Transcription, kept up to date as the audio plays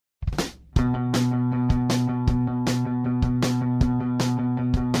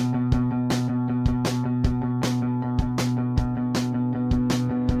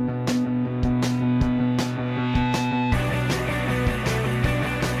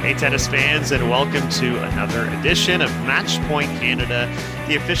Hey, tennis fans, and welcome to another edition of Match Point Canada,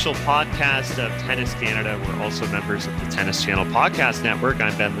 the official podcast of Tennis Canada. We're also members of the Tennis Channel Podcast Network.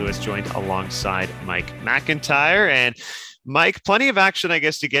 I'm Ben Lewis, joined alongside Mike McIntyre. And Mike, plenty of action, I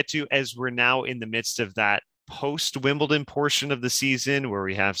guess, to get to as we're now in the midst of that post-Wimbledon portion of the season where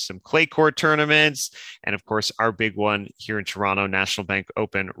we have some clay court tournaments and of course our big one here in Toronto, National Bank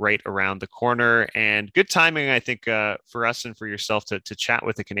Open, right around the corner. And good timing, I think, for us and for yourself to chat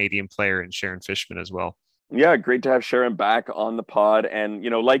with a Canadian player and Sharon Fishman as well. Yeah, great to have Sharon back on the pod. And,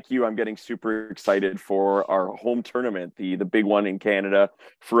 like you, I'm getting super excited for our home tournament, the big one in Canada.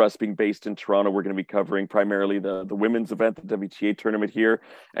 For us being based in Toronto, we're going to be covering primarily the women's event, the WTA tournament here.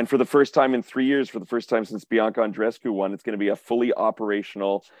 And for the first time in 3 years, for the first time since Bianca Andreescu won, it's going to be a fully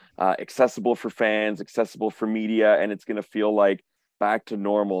operational, accessible for fans, accessible for media, and it's going to feel like back to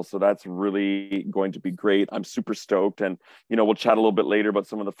normal. So that's really going to be great. I'm super stoked. And, we'll chat a little bit later about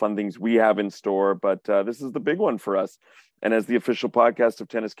some of the fun things we have in store, but this is the big one for us. And as the official podcast of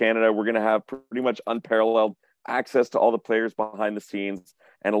Tennis Canada, we're going to have pretty much unparalleled access to all the players behind the scenes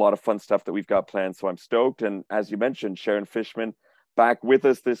and a lot of fun stuff that we've got planned. So I'm stoked. And as you mentioned, Sharon Fishman back with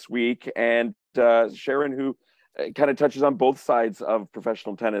us this week. And Sharon, who kind of touches on both sides of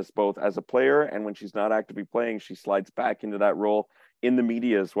professional tennis, both as a player and when she's not actively playing, she slides back into that role in the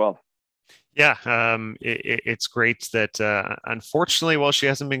media as well. Yeah, it's great that unfortunately, while she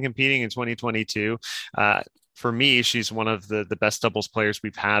hasn't been competing in 2022, for me, she's one of the best doubles players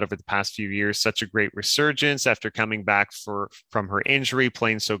we've had over the past few years. Such a great resurgence after coming back from her injury,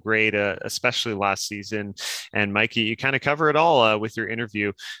 playing so great, especially last season. And Mikey, you kind of cover it all with your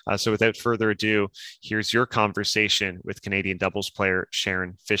interview. So without further ado, here's your conversation with Canadian doubles player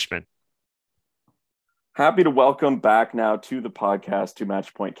Sharon Fishman. Happy to welcome back now to the podcast, to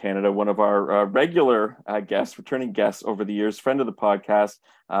Match Point Canada, one of our regular guests, returning guests over the years, friend of the podcast,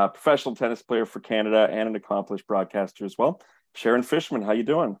 professional tennis player for Canada and an accomplished broadcaster as well. Sharon Fishman, how you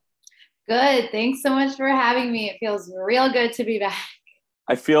doing? Good. Thanks so much for having me. It feels real good to be back.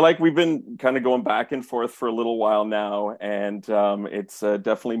 I feel like we've been kind of going back and forth for a little while now, and it's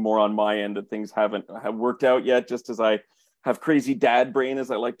definitely more on my end that things haven't worked out yet, just as I have crazy dad brain, as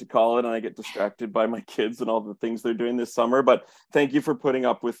I like to call it, and I get distracted by my kids and all the things they're doing this summer. But thank you for putting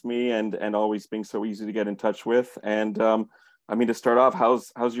up with me and always being so easy to get in touch with. And to start off,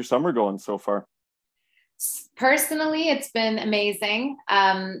 how's your summer going so far? Personally, it's been amazing.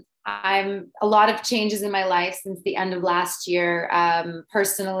 I'm a lot of changes in my life since the end of last year,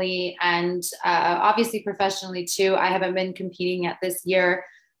 personally and obviously professionally too. I haven't been competing yet this year.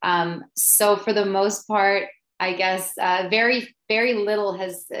 So for the most part, I guess very, very little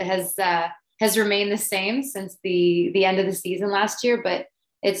has remained the same since the end of the season last year, but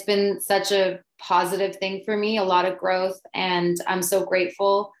it's been such a positive thing for me, a lot of growth, and I'm so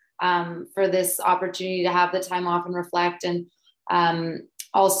grateful for this opportunity to have the time off and reflect. And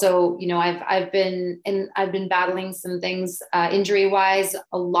also, I've been battling some things injury wise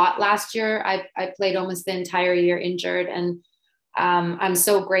a lot last year. I played almost the entire year injured, and I'm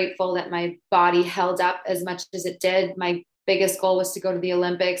so grateful that my body held up as much as it did. My biggest goal was to go to the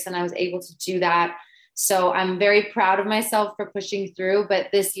Olympics, and I was able to do that. So I'm very proud of myself for pushing through. But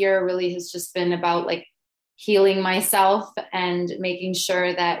this year really has just been about healing myself and making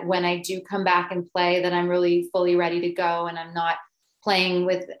sure that when I do come back and play, that I'm really fully ready to go, and I'm not playing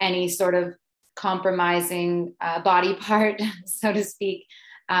with any sort of compromising body part, so to speak.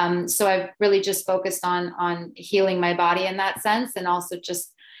 So I've really just focused on healing my body in that sense, and also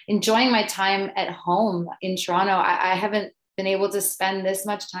just enjoying my time at home in Toronto. I haven't been able to spend this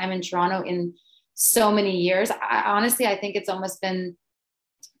much time in Toronto in so many years. Honestly, I think it's almost been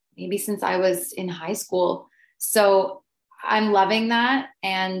maybe since I was in high school. So I'm loving that.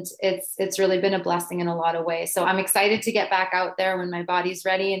 And it's really been a blessing in a lot of ways. So I'm excited to get back out there when my body's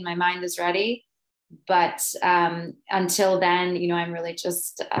ready and my mind is ready. But until then, I'm really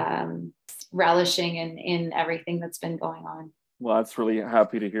just relishing in everything that's been going on. Well, that's really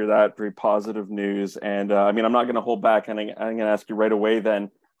happy to hear that. Very positive news. And I'm not going to hold back. And I'm going to ask you right away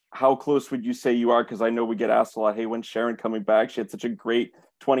then, how close would you say you are? Because I know we get asked a lot, hey, when's Sharon coming back? She had such a great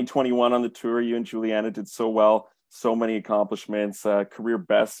 2021 on the tour. You and Juliana did so well, so many accomplishments, career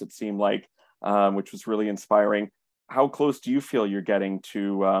bests, it seemed like, which was really inspiring. How close do you feel you're getting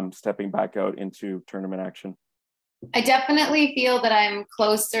to stepping back out into tournament action? I definitely feel that I'm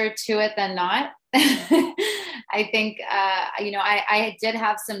closer to it than not. I think, I did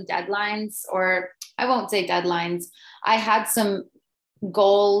have some deadlines, or I won't say deadlines. I had some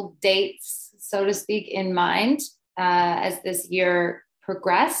goal dates, so to speak, in mind as this year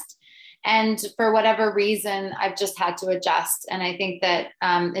progressed. And for whatever reason, I've just had to adjust. And I think that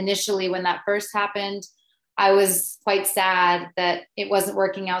initially when that first happened, I was quite sad that it wasn't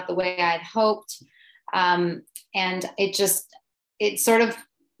working out the way I'd hoped. And it sort of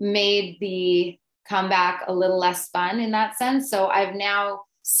made the comeback a little less fun in that sense. So I've now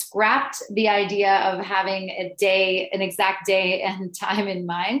scrapped the idea of having an exact day and time in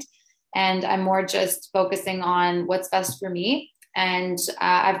mind. And I'm more just focusing on what's best for me. And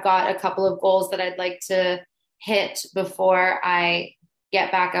I've got a couple of goals that I'd like to hit before I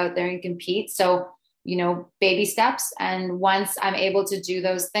get back out there and compete. So, baby steps. And once I'm able to do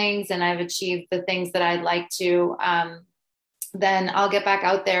those things and I've achieved the things that I'd like to, then I'll get back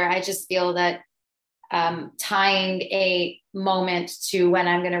out there. I just feel that tying a moment to when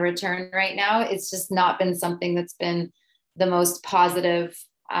I'm going to return right now, it's just not been something that's been the most positive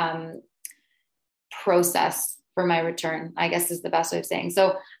process for my return, I guess is the best way of saying.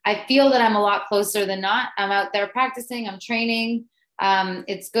 So I feel that I'm a lot closer than not. I'm out there practicing, I'm training.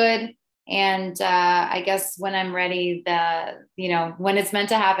 It's good. And I guess when I'm ready, when it's meant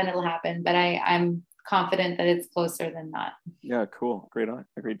to happen, it'll happen. But I'm confident that it's closer than not. Yeah, cool. Great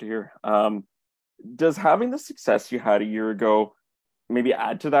to hear. Does having the success you had a year ago maybe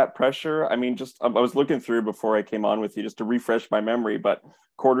add to that pressure? I mean, I was looking through before I came on with you just to refresh my memory, but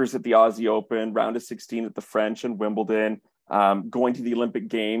quarters at the Aussie Open, round of 16 at the French and Wimbledon, going to the Olympic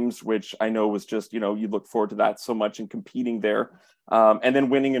Games, which I know was just, you look forward to that so much and competing there. And then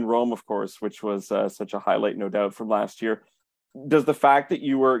winning in Rome, of course, which was such a highlight, no doubt, from last year. Does the fact that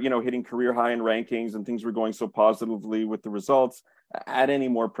you were, hitting career high in rankings and things were going so positively with the results add any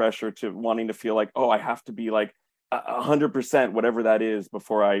more pressure to wanting to feel like, oh, I have to be like 100%, whatever that is,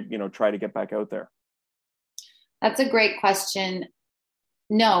 before I, try to get back out there? That's a great question.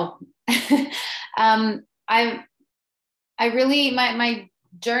 No, I really, my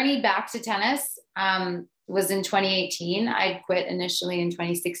journey back to tennis was in 2018. I quit initially in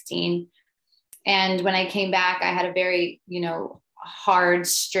 2016. And when I came back, I had a very, hard,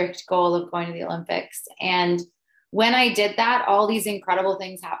 strict goal of going to the Olympics. And when I did that, all these incredible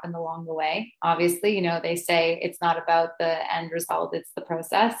things happened along the way. Obviously, they say it's not about the end result, it's the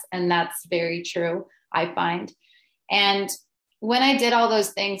process. And that's very true, I find. And when I did all those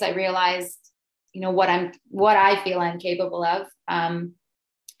things, I realized, what I feel I'm capable of. And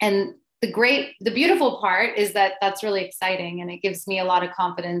the beautiful part is that that's really exciting and it gives me a lot of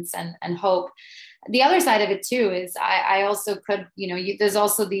confidence and hope. The other side of it too is I also could, there's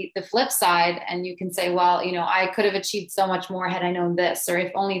also the flip side, and you can say, well, I could have achieved so much more had I known this, or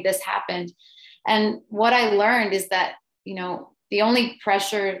if only this happened. And what I learned is that, the only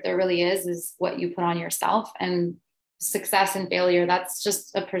pressure there really is what you put on yourself, and success and failure, that's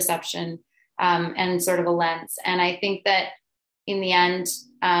just a perception and sort of a lens. And I think that in the end,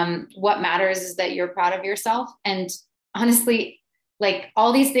 what matters is that you're proud of yourself. And honestly, like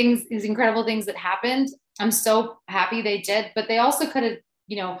all these things, these incredible things that happened, I'm so happy they did, but they also could have,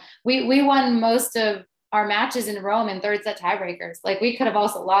 we won most of our matches in Rome in third set tiebreakers. Like we could have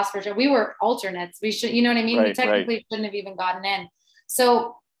also lost for sure. We were alternates. We should, you know what I mean? Right, we technically shouldn't have even gotten in.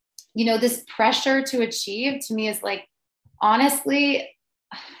 So, this pressure to achieve to me is like, honestly,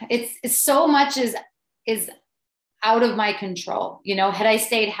 it's so much is out of my control. Had I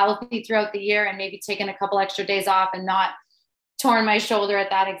stayed healthy throughout the year and maybe taken a couple extra days off and not torn my shoulder at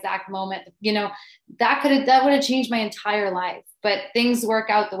that exact moment, that would have changed my entire life. But things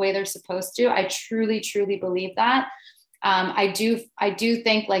work out the way they're supposed to. I truly, truly believe that. I do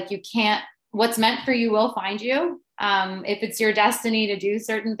think like what's meant for you will find you. If it's your destiny to do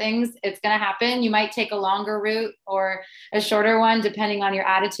certain things, it's going to happen. You might take a longer route or a shorter one, depending on your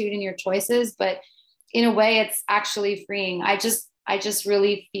attitude and your choices. But in a way, it's actually freeing. I just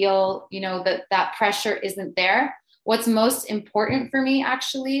really feel, that pressure isn't there. What's most important for me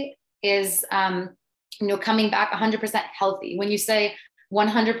actually is, coming back 100% healthy. When you say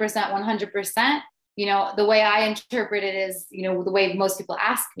 100%, 100%, the way I interpret it is, the way most people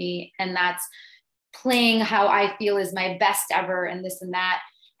ask me, and that's playing how I feel is my best ever and this and that.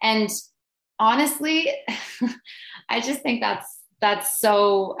 And honestly, I just think that's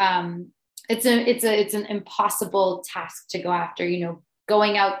so, it's an impossible task to go after,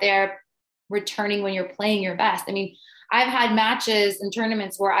 going out there, returning when you're playing your best. I mean, I've had matches and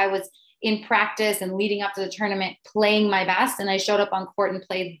tournaments where I was in practice and leading up to the tournament playing my best, and I showed up on court and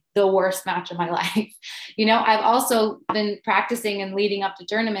played the worst match of my life. I've also been practicing and leading up to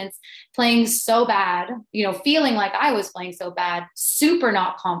tournaments playing so bad, feeling like I was playing so bad, super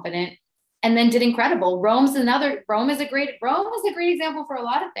not confident, and then did incredible. Rome is a great example for a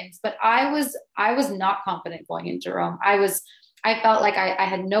lot of things, but I was not confident going into Rome. I was I felt like I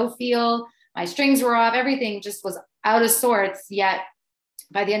had no feel, my strings were off, everything just was out of sorts. Yet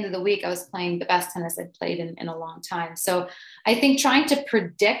by the end of the week, I was playing the best tennis I'd played in a long time. So I think trying to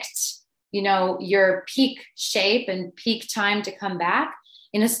predict, your peak shape and peak time to come back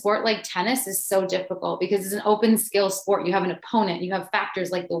in a sport like tennis is so difficult because it's an open skill sport. You have an opponent, you have factors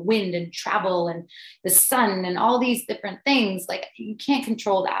like the wind and travel and the sun and all these different things. Like you can't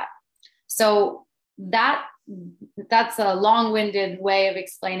control that. So that's a long-winded way of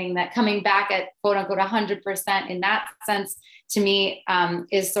explaining that coming back at quote unquote 100% in that sense to me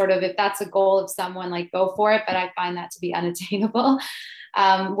is sort of, if that's a goal of someone, like go for it. But I find that to be unattainable.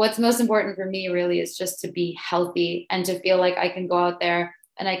 What's most important for me really is just to be healthy and to feel like I can go out there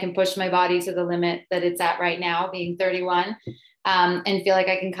and I can push my body to the limit that it's at right now, being 31, and feel like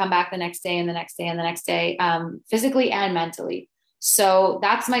I can come back the next day and the next day and the next day, physically and mentally. So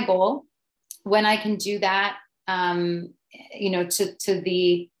that's my goal. When I can do that, to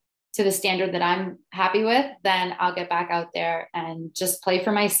the standard that I'm happy with, then I'll get back out there and just play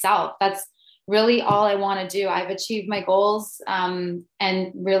for myself. That's really all I want to do. I've achieved my goals. And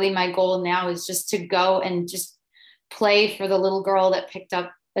really my goal now is just to go and just play for the little girl that picked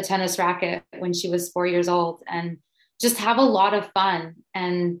up a tennis racket when she was 4 years old and just have a lot of fun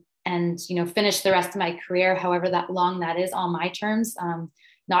and finish the rest of my career, however that long that is, on my terms.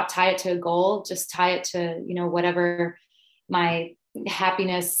 Not tie it to a goal, just tie it to, whatever my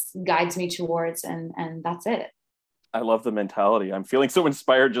happiness guides me towards. And that's it. I love the mentality. I'm feeling so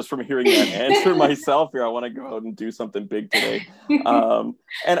inspired just from hearing that answer myself here. I want to go out and do something big today. And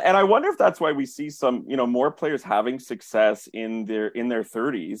I wonder if that's why we see some, more players having success in their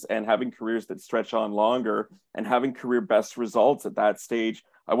 30s and having careers that stretch on longer and having career best results at that stage.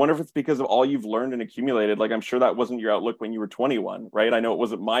 I wonder if it's because of all you've learned and accumulated. Like, I'm sure that wasn't your outlook when you were 21, right? I know it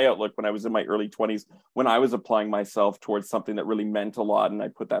wasn't my outlook when I was in my early 20s, when I was applying myself towards something that really meant a lot. And I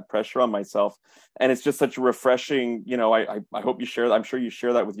put that pressure on myself. And it's just such a refreshing, I hope you share that. I'm sure you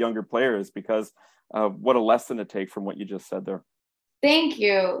share that with younger players, because what a lesson to take from what you just said there. Thank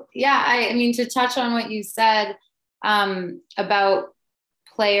you. Yeah. I mean, to touch on what you said about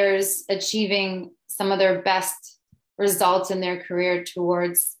players achieving some of their best results in their career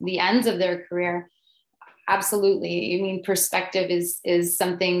towards the ends of their career. Absolutely. I mean, perspective is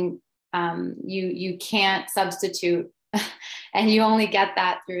something you can't substitute, and you only get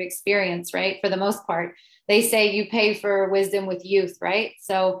that through experience, right? For the most part, they say you pay for wisdom with youth, right?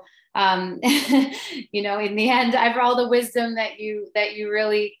 So, in the end, for all the wisdom that you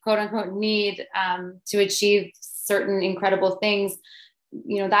really quote unquote need to achieve certain incredible things,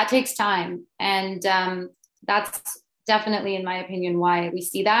 that takes time. And that's definitely, in my opinion, why we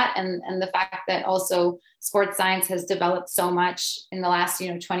see that. And the fact that also sports science has developed so much in the last,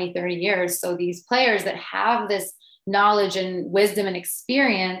 20, 30 years. So these players that have this knowledge and wisdom and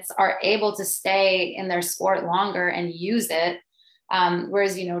experience are able to stay in their sport longer and use it.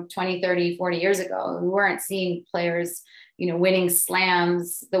 Whereas, 20, 30, 40 years ago, we weren't seeing players, winning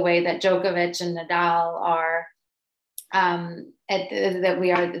slams the way that Djokovic and Nadal are, that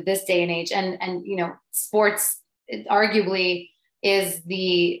we are this day and age. And sports arguably is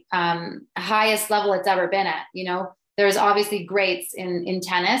the highest level it's ever been at. There's obviously greats in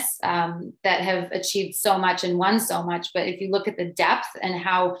tennis that have achieved so much and won so much. But if you look at the depth and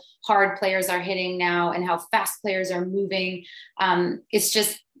how hard players are hitting now and how fast players are moving,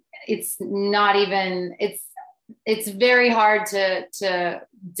 it's very hard to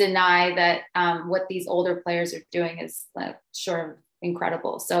deny that what these older players are doing is sure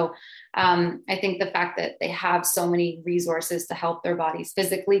incredible. So I think the fact that they have so many resources to help their bodies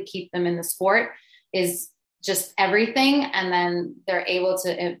physically keep them in the sport is just everything. And then they're able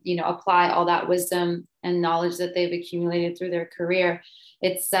to, apply all that wisdom and knowledge that they've accumulated through their career.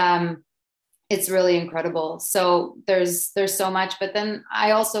 It's really incredible. So there's so much, but then I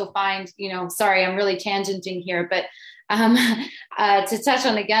also find, sorry, I'm really tangenting here, but to touch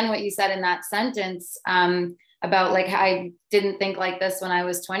on again, what you said in that sentence, about like, I didn't think like this when I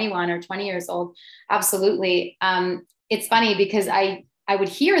was 21 or 20 years old. Absolutely. It's funny because I would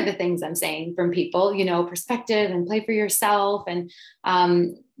hear the things I'm saying from people, perspective and play for yourself and,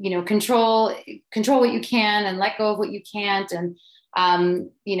 control what you can and let go of what you can't. And,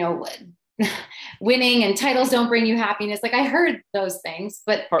 winning and titles don't bring you happiness. Like I heard those things,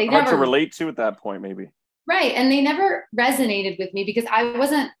 but they hard never to relate to at that point, maybe. Right. And they never resonated with me because I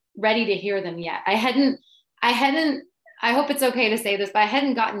wasn't ready to hear them yet. I hope it's okay to say this, but I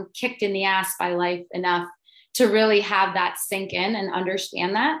hadn't gotten kicked in the ass by life enough to really have that sink in and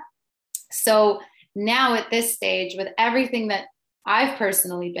understand that. So now at this stage, with everything that I've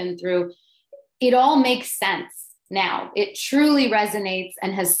personally been through, it all makes sense. now. It truly resonates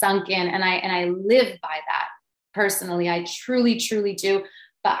and has sunk in. And I live by that personally. I truly, truly do.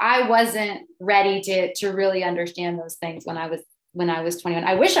 But I wasn't ready to really understand those things when I was 21.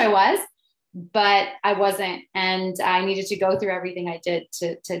 I wish I was, but I wasn't. And I needed to go through everything I did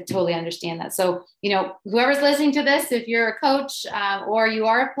to totally understand that. So, whoever's listening to this, if you're a coach or you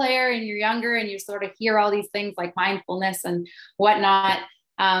are a player and you're younger and you sort of hear all these things like mindfulness and whatnot,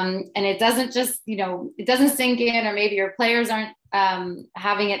 and it doesn't just, it doesn't sink in, or maybe your players aren't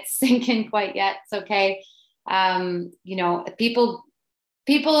having it sink in quite yet. It's okay.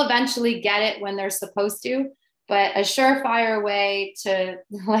 People eventually get it when they're supposed to, but a surefire way to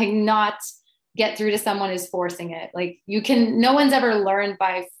not get through to someone is forcing it. No one's ever learned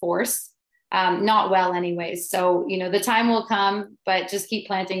by force, not well anyways. So, the time will come, but just keep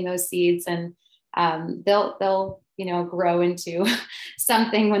planting those seeds and they'll grow into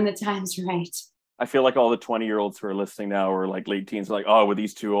something when the time's right. I feel like all the 20-year-olds who are listening now or late teens are like, oh, with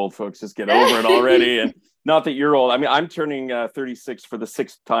these two old folks, just get over it already. And not that you're old. I mean, I'm turning 36 for the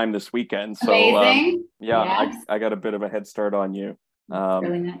 6th time this weekend. So amazing. Yes. I got a bit of a head start on you.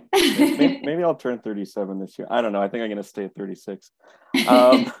 Really nice. maybe I'll turn 37 this year. I don't know. I think I'm going to stay at 36.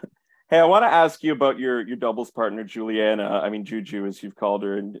 Hey, I want to ask you about your doubles partner, Juliana. I mean, Juju, as you've called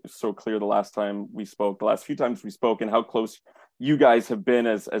her, and it's so clear the last few times we spoke, and how close you guys have been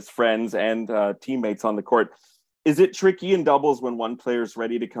as friends and teammates on the court. Is it tricky in doubles when one player's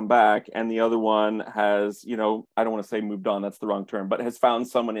ready to come back and the other one has, I don't want to say moved on, that's the wrong term, but has found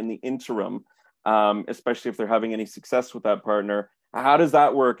someone in the interim, especially if they're having any success with that partner? How does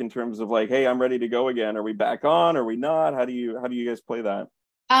that work in terms of hey, I'm ready to go again? Are we back on? Are we not? How do you guys play that?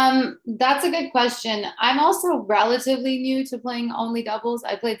 That's a good question. I'm also relatively new to playing only doubles.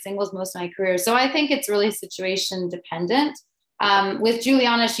 I played singles most of my career. So I think it's really situation dependent. With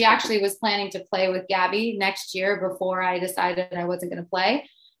Juliana, she actually was planning to play with Gabby next year before I decided I wasn't going to play.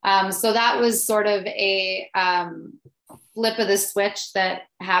 So that was sort of a flip of the switch that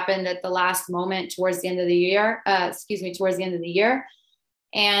happened at the last moment towards the end of the year. And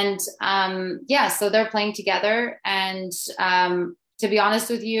so they're playing together. And to be honest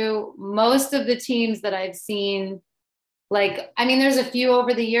with you, most of the teams that I've seen, there's a few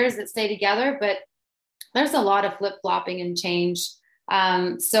over the years that stay together, but there's a lot of flip-flopping and change.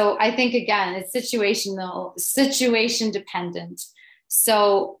 So I think, again, it's situation dependent.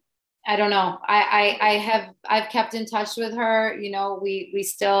 So I don't know. I've kept in touch with her. We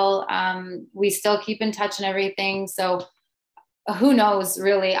still keep in touch and everything. So who knows,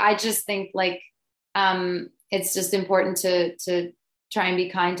 really? I just think it's just important to try and be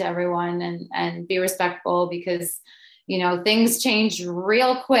kind to everyone and be respectful, because things change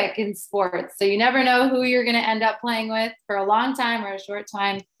real quick in sports. So you never know who you're going to end up playing with for a long time or a short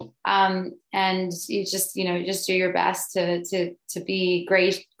time. And you just do your best to be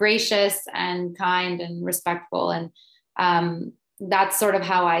gracious and kind and respectful. And that's sort of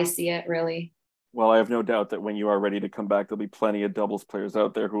how I see it, really. Well, I have no doubt that when you are ready to come back, there'll be plenty of doubles players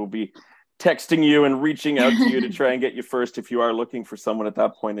out there who will be texting you and reaching out to you to try and get you first if you are looking for someone at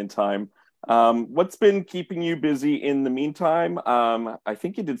that point in time. What's been keeping you busy in the meantime? I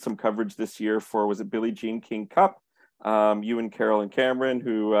think you did some coverage this year for, was it Billie Jean King Cup? You and Carol and Cameron,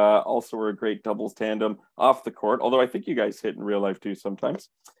 who also were a great doubles tandem off the court, although I think you guys hit in real life too sometimes.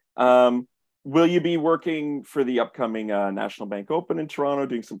 Will you be working for the upcoming National Bank Open in Toronto,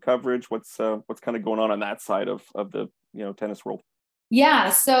 doing some coverage? What's kind of going on that side of the tennis world? Yeah,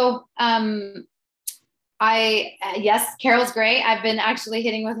 so yes, Carol's great. I've been actually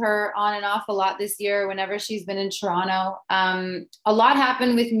hitting with her on and off a lot this year whenever she's been in Toronto. A lot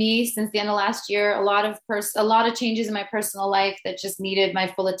happened with me since the end of last year. A lot of changes in my personal life that just needed my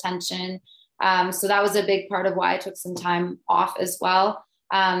full attention. So that was a big part of why I took some time off as well.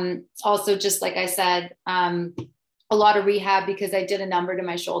 Also, just like I said, a lot of rehab because I did a number to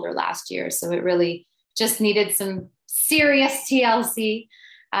my shoulder last year. So it really just needed some serious TLC.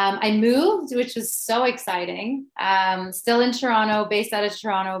 I moved, which was so exciting. Still in Toronto, based out of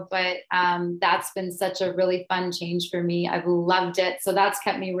Toronto, but that's been such a really fun change for me. I've loved it. So that's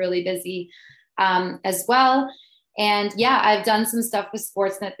kept me really busy as well. And yeah, I've done some stuff with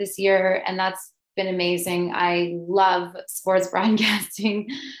Sportsnet this year, and that's been amazing. I love sports broadcasting.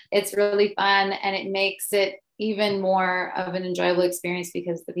 It's really fun, and it makes it even more of an enjoyable experience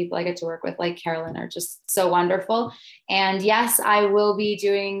because the people I get to work with, like Carolyn, are just so wonderful. And yes, I will be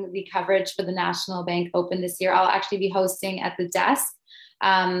doing the coverage for the National Bank Open this year. I'll actually be hosting at the desk.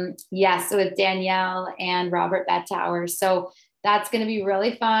 Yes, with Danielle and Robert Bettauer. So that's going to be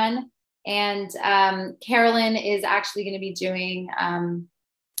really fun. And Carolyn is actually going to be doing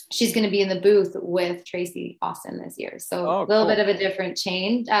she's going to be in the booth with Tracy Austin this year. So a little bit of a different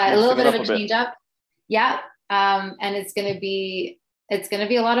change, a little bit of a change up. Yeah. And it's going to be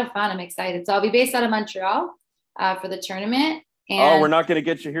a lot of fun. I'm excited. So I'll be based out of Montreal for the tournament. And we're not going to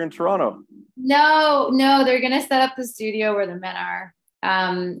get you here in Toronto. No, they're going to set up the studio where the men are.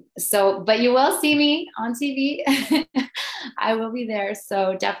 But you will see me on TV. I will be there.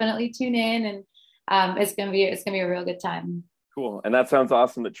 So definitely tune in, and it's going to be a real good time. Cool. And that sounds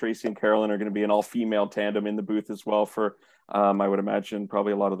awesome that Tracy and Carolyn are going to be an all-female tandem in the booth as well for, I would imagine,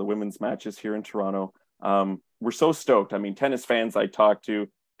 probably a lot of the women's matches here in Toronto. We're so stoked. I mean, tennis fans I talk to,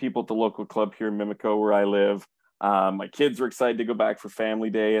 people at the local club here in Mimico where I live. My kids were excited to go back for family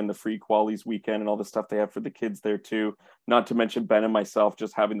day and the free qualies weekend and all the stuff they have for the kids there too. Not to mention Ben and myself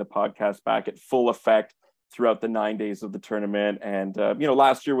just having the podcast back at full effect throughout the 9 days of the tournament. And,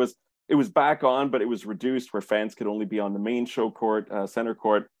 last year it was back on, but it was reduced where fans could only be on the main show court, center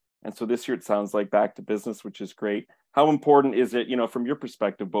court. And so this year it sounds like back to business, which is great. How important is it, from your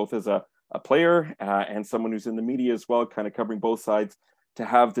perspective, both as a player and someone who's in the media as well, kind of covering both sides, to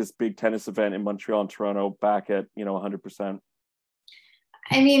have this big tennis event in Montreal and Toronto back at, 100%?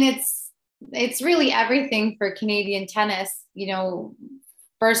 I mean, it's really everything for Canadian tennis.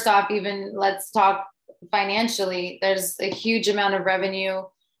 First off, even let's talk financially. There's a huge amount of revenue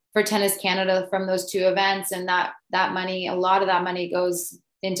for Tennis Canada from those two events. And that money, a lot of that money goes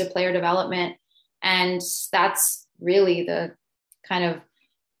into player development. And that's really the kind of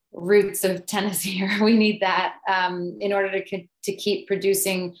roots of tennis here. We need that in order to keep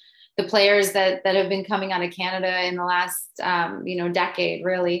producing the players that have been coming out of Canada in the last decade,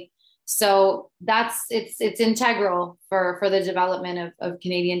 really. So it's integral for the development of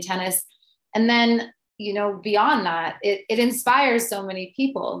Canadian tennis. And then beyond that, it inspires so many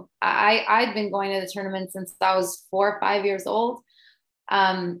people. I'd been going to the tournament since I was 4 or 5 years old.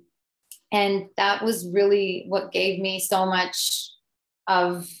 And that was really what gave me so much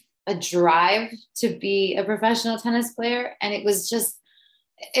of a drive to be a professional tennis player. And it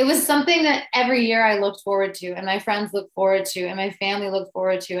was something that every year I looked forward to, and my friends looked forward to, and my family looked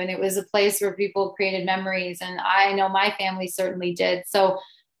forward to. And it was a place where people created memories. And I know my family certainly did. So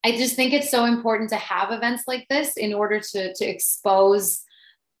I just think it's so important to have events like this in order to expose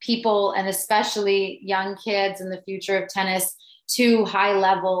people, and especially young kids in the future of tennis, to high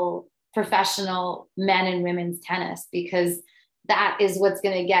level professional men and women's tennis, because that is what's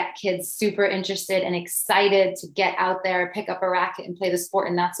going to get kids super interested and excited to get out there, pick up a racket and play the sport.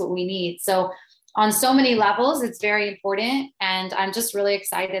 And that's what we need. So on so many levels, it's very important. And I'm just really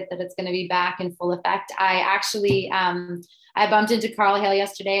excited that it's going to be back in full effect. I actually, I bumped into Carl Hale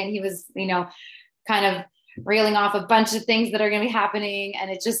yesterday, and he was, kind of reeling off a bunch of things that are going to be happening. And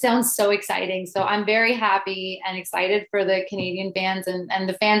it just sounds so exciting. So I'm very happy and excited for the Canadian fans and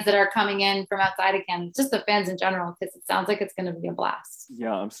the fans that are coming in from outside of Canada, just the fans in general, because it sounds like it's going to be a blast.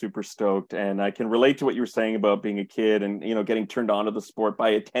 Yeah, I'm super stoked. And I can relate to what you were saying about being a kid and, getting turned on to the sport by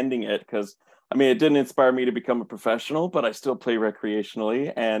attending it. Because, it didn't inspire me to become a professional, but I still play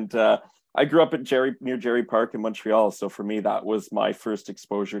recreationally. And I grew up near Jerry Park in Montreal. So for me, that was my first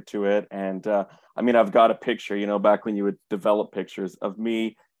exposure to it. And I've got a picture, back when you would develop pictures of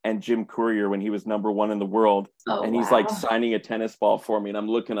me and Jim Courier when he was number one in the world. Oh, and he's wow. like signing a tennis ball for me. And I'm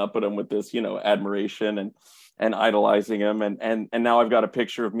looking up at him with this, admiration and idolizing him. And now I've got a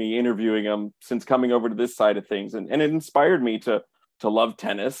picture of me interviewing him since coming over to this side of things. And it inspired me to love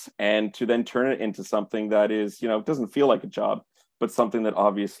tennis and to then turn it into something that is, it doesn't feel like a job, but something that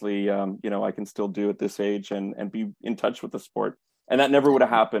obviously, I can still do at this age and be in touch with the sport. And that never would have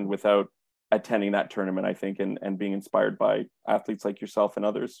happened without attending that tournament, I think, and being inspired by athletes like yourself and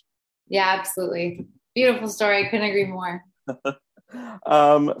others. Yeah, absolutely. Beautiful story. I couldn't agree more.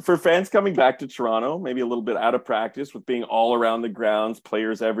 For fans coming back to Toronto, maybe a little bit out of practice with being all around the grounds,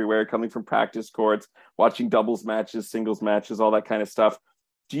 players everywhere, coming from practice courts, watching doubles matches, singles matches, all that kind of stuff.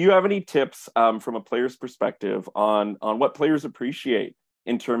 Do you have any tips from a player's perspective on what players appreciate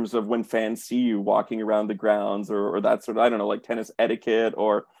in terms of when fans see you walking around the grounds or that sort of, I don't know, like tennis etiquette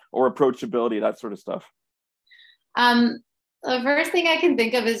or approachability, that sort of stuff? The first thing I can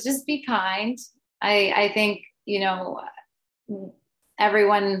think of is just be kind. I think,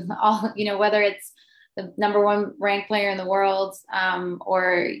 everyone, whether it's the number one ranked player in the world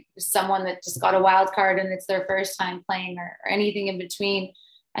or someone that just got a wild card and it's their first time playing or anything in between.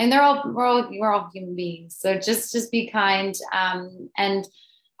 And we're all human beings. So just be kind. And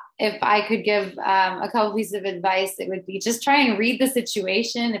if I could give a couple pieces of advice, it would be just try and read the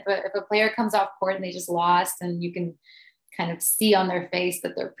situation. If a player comes off court and they just lost, and you can kind of see on their face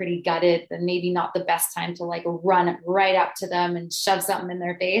that they're pretty gutted, then maybe not the best time to like run right up to them and shove something in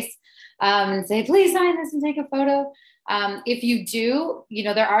their face and say, please sign this and take a photo. If you do,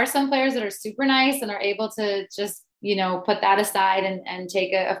 there are some players that are super nice and are able to just, put that aside and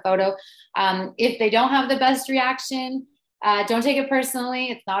take a photo. If they don't have the best reaction, don't take it personally.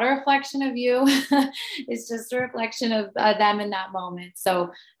 It's not a reflection of you. It's just a reflection of them in that moment.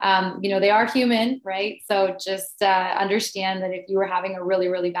 So, they are human, right? So just understand that if you were having a really,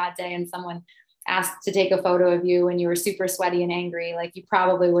 really bad day and someone asked to take a photo of you and you were super sweaty and angry, like you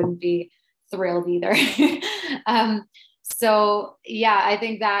probably wouldn't be thrilled either. So yeah, I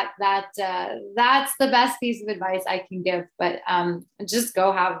think that's the best piece of advice I can give, but just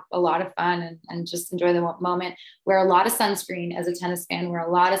go have a lot of fun and just enjoy the moment. Wear a lot of sunscreen as a tennis fan, wear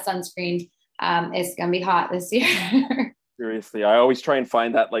a lot of sunscreen. It's going to be hot this year. Seriously, I always try and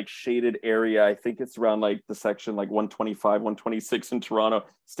find that like shaded area. I think it's around like the section like 125, 126 in Toronto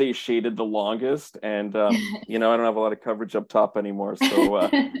stays shaded the longest. And, I don't have a lot of coverage up top anymore. So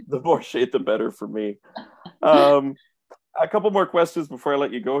the more shade, the better for me. A couple more questions before I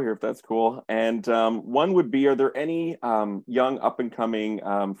let you go here, if that's cool. And one would be, are there any young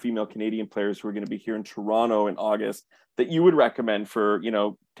up-and-coming female Canadian players who are going to be here in Toronto in August that you would recommend for,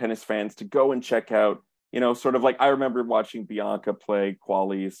 tennis fans to go and check out? Sort of like I remember watching Bianca play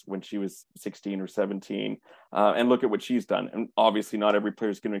qualies when she was 16 or 17 and look at what she's done. And obviously not every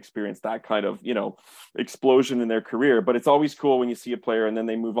player is going to experience that kind of, explosion in their career, but it's always cool when you see a player and then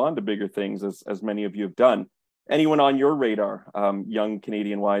they move on to bigger things, as many of you have done. Anyone on your radar, young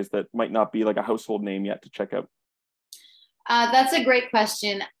Canadian wise, that might not be like a household name yet to check out? That's a great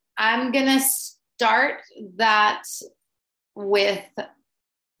question. I'm going to start that with,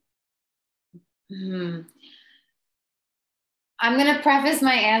 I'm going to preface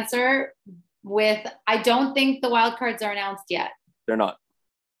my answer with, I don't think the wild cards are announced yet. They're not.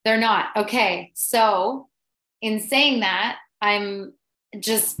 They're not. Okay. So in saying that, I'm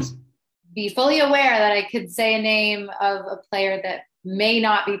just be fully aware that I could say a name of a player that may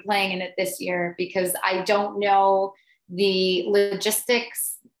not be playing in it this year because I don't know the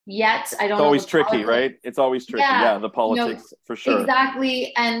logistics yet. I don't know. It's always tricky, right? It's always tricky. Yeah, the politics for sure.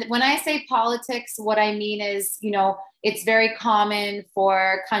 Exactly. And when I say politics, what I mean is, it's very common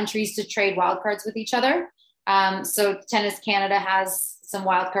for countries to trade wildcards with each other. So Tennis Canada has some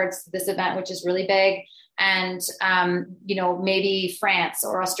wildcards to this event, which is really big. And, maybe France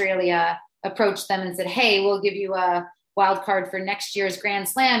or Australia approached them and said, hey, we'll give you a wild card for next year's Grand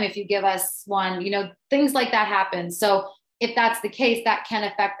Slam if you give us one, things like that happen. So if that's the case, that can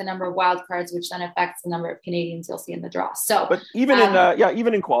affect the number of wild cards, which then affects the number of Canadians you'll see in the draw. So, but even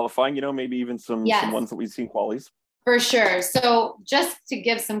even in qualifying, maybe even some ones that we've seen qualies. For sure. So just to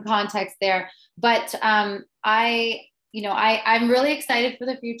give some context there, but I'm really excited for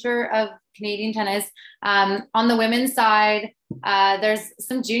the future of Canadian tennis. On the women's side, there's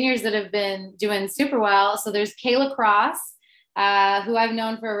some juniors that have been doing super well. So there's Kayla Cross, who I've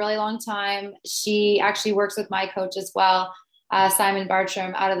known for a really long time. She actually works with my coach as well, Simon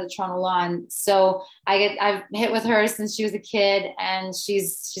Bartram, out of the Toronto Lawn. So I've hit with her since she was a kid, and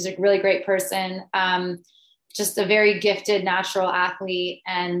she's a really great person. Just a very gifted natural athlete.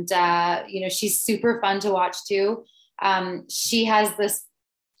 And, she's super fun to watch too. She has this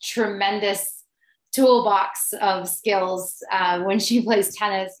tremendous toolbox of skills when she plays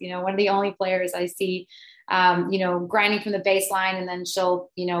tennis. One of the only players I see, grinding from the baseline, and then she'll,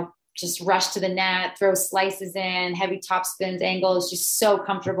 just rush to the net, throw slices in, heavy top spins, angles. She's so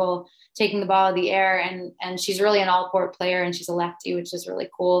comfortable taking the ball out of the air, and she's really an all-court player, and she's a lefty, which is really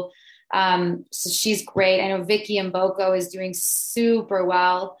cool. So she's great. I know Vicky Mboko is doing super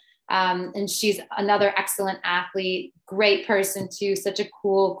well. And she's another excellent athlete, great person too, such a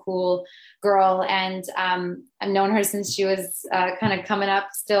cool girl. And I've known her since she was kind of coming up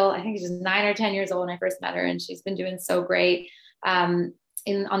still. I think she's 9 or 10 years old when I first met her, and she's been doing so great on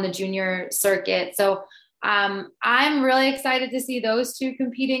the junior circuit. So I'm really excited to see those two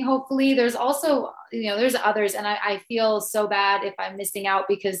competing. Hopefully there's also, there's others, and I feel so bad if I'm missing out,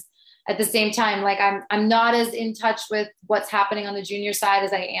 because at the same time, like I'm not as in touch with what's happening on the junior side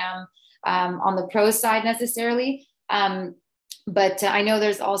as I am on the pro side necessarily. But I know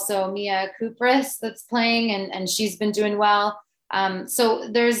there's also Mia Kupris that's playing, and she's been doing well. So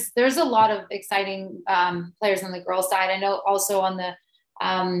there's a lot of exciting players on the girls side. I know also on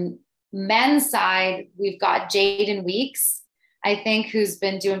the men's side, we've got Jaden Weeks, I think, who's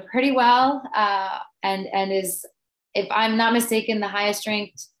been doing pretty well and is, if I'm not mistaken, the highest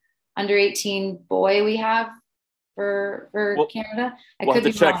ranked under 18 boy we have for Canada. We'll have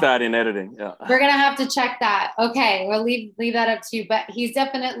to check that in editing. Yeah, we're gonna have to check that. Okay, we'll leave that up to you. But he's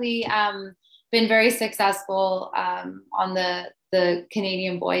definitely been very successful on the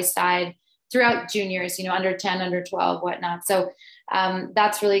Canadian boys side throughout juniors. Under 10, under 12, whatnot. So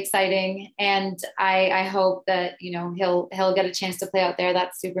that's really exciting, and I hope that he'll get a chance to play out there.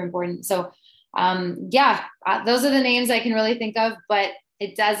 That's super important. So those are the names I can really think of, but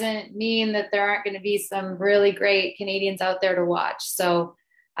it doesn't mean that there aren't going to be some really great Canadians out there to watch. So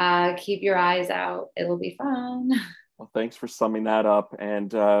keep your eyes out. It'll be fun. Well, thanks for summing that up.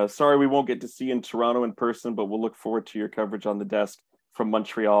 And sorry we won't get to see you in Toronto in person, but we'll look forward to your coverage on the desk from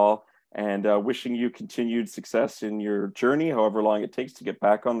Montreal, and wishing you continued success in your journey, however long it takes to get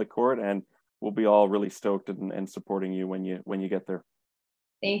back on the court. And we'll be all really stoked and supporting you when you get there.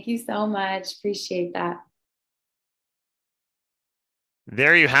 Thank you so much. Appreciate that.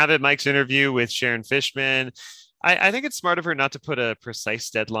 There you have it, Mike's interview with Sharon Fishman. I think it's smart of her not to put a precise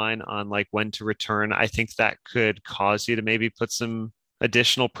deadline on like when to return. I think that could cause you to maybe put some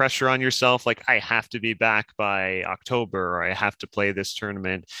additional pressure on yourself. Like, I have to be back by October, or I have to play this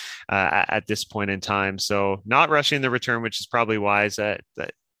tournament at this point in time. So not rushing the return, which is probably wise. That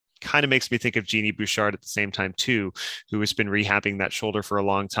kind of makes me think of Jeannie Bouchard at the same time too, who has been rehabbing that shoulder for a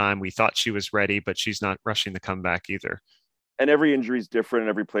long time. We thought she was ready, but she's not rushing the comeback either. And every injury is different.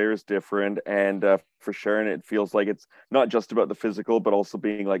 Every player is different. And for Sharon, it feels like it's not just about the physical, but also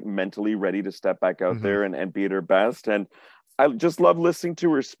being like mentally ready to step back out there and be at her best. And I just love listening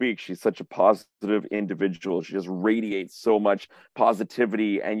to her speak. She's such a positive individual. She just radiates so much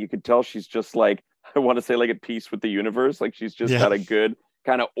positivity. And you could tell she's just like, I want to say like at peace with the universe. Like she's just got a good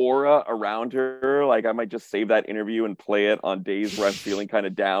kind of aura around her. Like I might just save that interview and play it on days where I'm feeling kind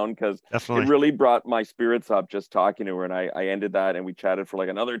of down, because it really brought my spirits up just talking to her. And I ended that and we chatted for like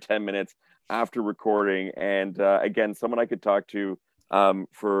another 10 minutes after recording. And again, someone I could talk to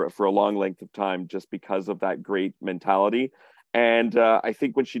for a long length of time just because of that great mentality. And I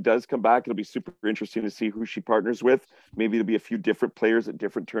think when she does come back, it'll be super interesting to see who she partners with. Maybe there'll be a few different players at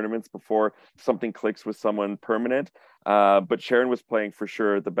different tournaments before something clicks with someone permanent. But Sharon was playing for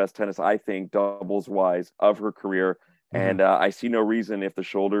sure the best tennis, I think, doubles wise of her career. And I see no reason, if the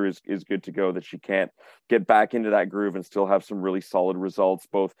shoulder is good to go, that she can't get back into that groove and still have some really solid results,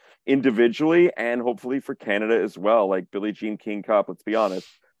 both individually and hopefully for Canada as well. Like Billie Jean King Cup, let's be honest,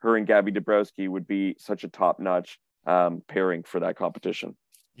 her and Gabby Dabrowski would be such a top-notch pairing for that competition.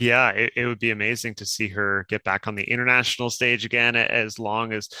 Yeah, it would be amazing to see her get back on the international stage again,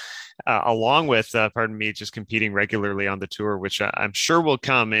 along with, just competing regularly on the tour, which I'm sure will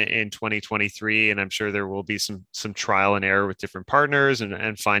come in 2023. And I'm sure there will be some trial and error with different partners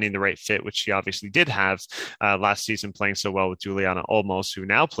and finding the right fit, which she obviously did have last season, playing so well with Juliana Olmos, who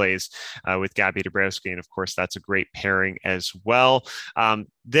now plays with Gabby Dabrowski. And of course, that's a great pairing as well.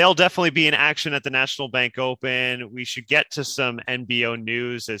 They'll definitely be in action at the National Bank Open. We should get to some NBO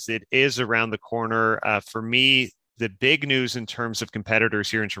news as it is around the corner. For me, the big news in terms of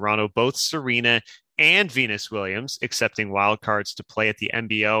competitors here in Toronto, both Serena and Venus Williams accepting wildcards to play at the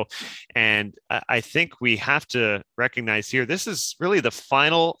NBO. And I think we have to recognize here, this is really the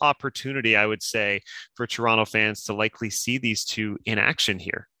final opportunity, I would say, for Toronto fans to likely see these two in action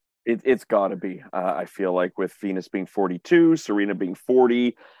here. It's got to be. I feel like with Venus being 42, Serena being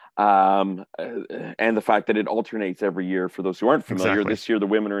 40, and the fact that it alternates every year. For those who aren't familiar, This year the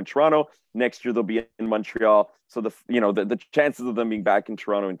women are in Toronto. Next year they'll be in Montreal. So the chances of them being back in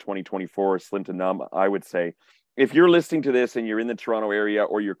Toronto in 2024 are slim to none, I would say. If you're listening to this and you're in the Toronto area,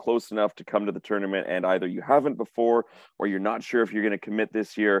 or you're close enough to come to the tournament, and either you haven't before or you're not sure if you're going to commit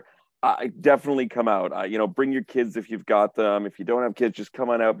this year, definitely come out. Bring your kids if you've got them. If you don't have kids, just come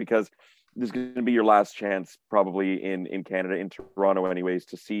on out, because this is going to be your last chance probably in Canada, in Toronto anyways,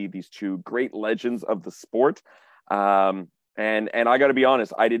 to see these two great legends of the sport. And I got to be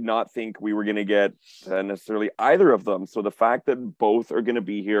honest, I did not think we were going to get necessarily either of them. So the fact that both are going to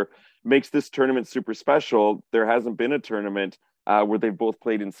be here makes this tournament super special. There hasn't been a tournament where they've both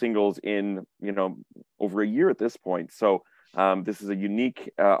played in singles in, over a year at this point. So this is a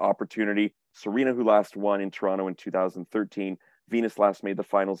unique opportunity. Serena, who last won in Toronto in 2013, Venus last made the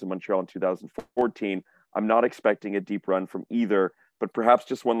finals in Montreal in 2014. I'm not expecting a deep run from either, but perhaps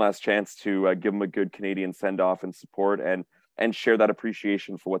just one last chance to give them a good Canadian send-off and support and share that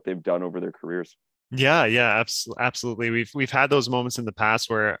appreciation for what they've done over their careers. Yeah, absolutely. We've had those moments in the past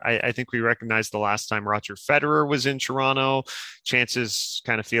where I think we recognized the last time Roger Federer was in Toronto, chances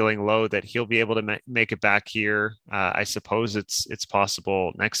kind of feeling low that he'll be able to make it back here. I suppose it's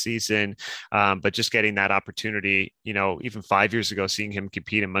possible next season, but just getting that opportunity, even 5 years ago, seeing him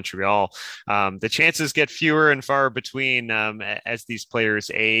compete in Montreal, the chances get fewer and far between as these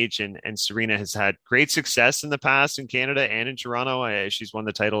players age. And Serena has had great success in the past in Canada and in Toronto. She's won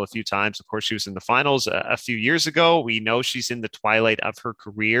the title a few times. Of course, she was in the finals a few years ago. We know she's in the twilight of her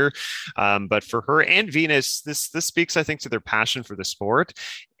career, but for her and Venus, this speaks, I think, to their passion for the sport.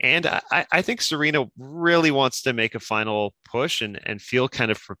 And I think Serena really wants to make a final push and feel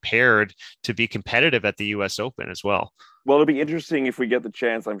kind of prepared to be competitive at the U.S. Open as well. Well, it'll be interesting if we get the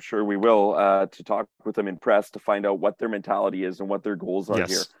chance, I'm sure we will, to talk with them in press to find out what their mentality is and what their goals are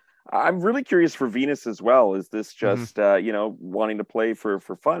here. I'm really curious for Venus as well. Is this just, wanting to play for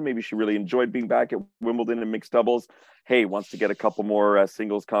fun? Maybe she really enjoyed being back at Wimbledon in mixed doubles. Hey, wants to get a couple more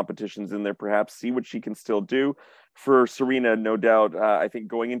singles competitions in there, perhaps see what she can still do. For Serena, no doubt, I think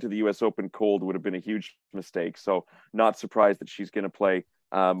going into the U.S. Open cold would have been a huge mistake. So not surprised that she's going to play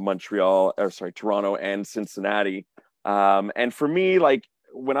Toronto and Cincinnati. And for me, like,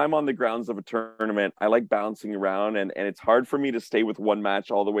 when I'm on the grounds of a tournament, I like bouncing around, and it's hard for me to stay with one match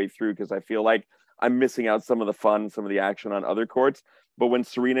all the way through because I feel like I'm missing out some of the fun, some of the action on other courts. But when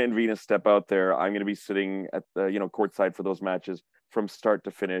Serena and Venus step out there, I'm going to be sitting at the courtside for those matches from start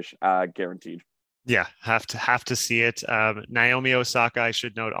to finish, guaranteed. Yeah, have to see it. Naomi Osaka, I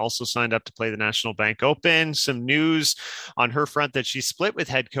should note, also signed up to play the National Bank Open. Some news on her front that she split with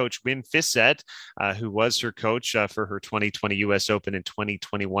head coach Wim Fissette, who was her coach for her 2020 U.S. Open and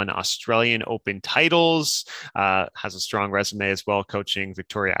 2021 Australian Open titles. Has a strong resume as well, coaching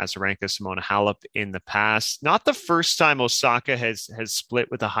Victoria Azarenka, Simona Halep in the past. Not the first time Osaka has split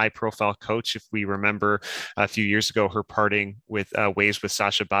with a high-profile coach. If we remember a few years ago, her parting with ways with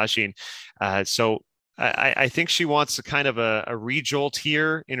Sasha Bajin. So I think she wants a kind of a rejolt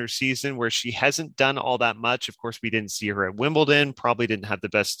here in her season where she hasn't done all that much. Of course, we didn't see her at Wimbledon, probably didn't have the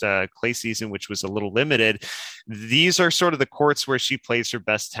best clay season, which was a little limited. These are sort of the courts where she plays her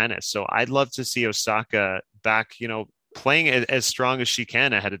best tennis. So I'd love to see Osaka back, playing as strong as she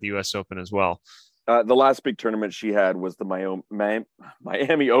can ahead of the U.S. Open as well. The last big tournament she had was the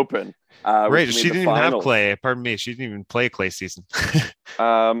Miami Open. Right, she didn't even have clay. Pardon me, she didn't even play a clay season.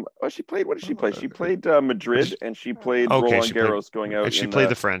 She played. What did she play? She played Madrid, and she played Roland Garros going out. And she played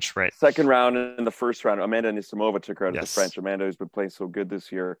the French, right? Second round and the first round. Amanda Anisimova took her out of the French. Amanda, who's been playing so good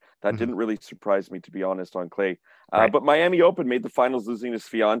this year, that didn't really surprise me, to be honest, on clay. But Miami Open made the finals, losing to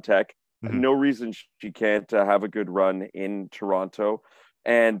Swiatek. No reason she can't have a good run in Toronto.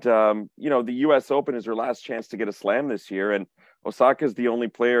 And, the U.S. Open is her last chance to get a slam this year. And Osaka is the only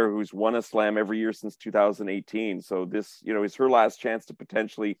player who's won a slam every year since 2018. So this, is her last chance to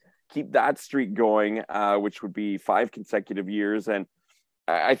potentially keep that streak going, which would be 5 consecutive years. And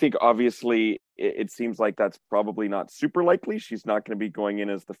I think, obviously, it seems like that's probably not super likely. She's not going to be going in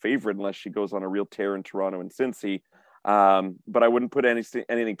as the favorite unless she goes on a real tear in Toronto and Cincy. But I wouldn't put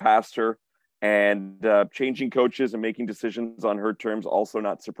anything past her. And changing coaches and making decisions on her terms, also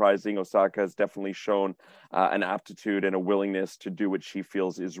not surprising. Osaka has definitely shown an aptitude and a willingness to do what she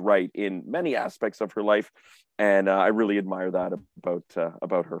feels is right in many aspects of her life. And I really admire that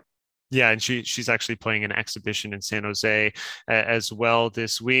about her. Yeah, and she's actually playing an exhibition in San Jose as well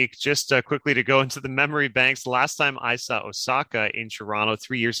this week. Just quickly to go into the memory banks, last time I saw Osaka in Toronto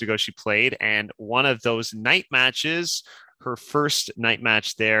 3 years ago, she played, and one of those night matches, her first night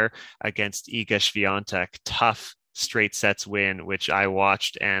match there against Iga Swiatek, tough straight sets win, which I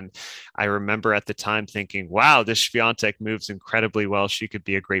watched. And I remember at the time thinking, wow, this Swiatek moves incredibly well. She could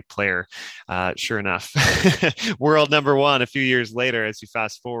be a great player. Sure enough, world number one a few years later, as you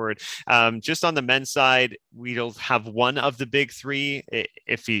fast forward. Just on the men's side, we'll have one of the big three,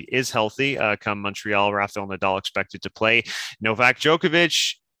 if he is healthy, come Montreal. Rafael Nadal expected to play. Novak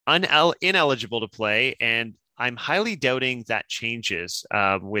Djokovic, ineligible to play. And I'm highly doubting that changes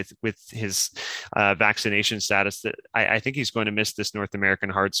with his vaccination status. That I think he's going to miss this North American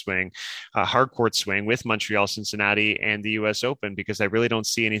hard court swing with Montreal, Cincinnati, and the U.S. Open, because I really don't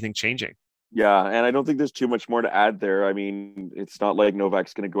see anything changing. Yeah, and I don't think there's too much more to add there. I mean, it's not like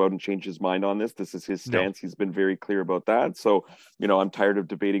Novak's going to go out and change his mind on this. This is his stance. No. He's been very clear about that. So, I'm tired of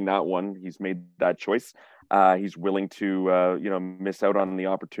debating that one. He's made that choice. He's willing to, miss out on the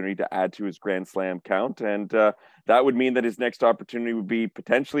opportunity to add to his Grand Slam count. And that would mean that his next opportunity would be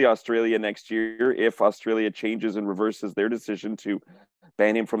potentially Australia next year if Australia changes and reverses their decision to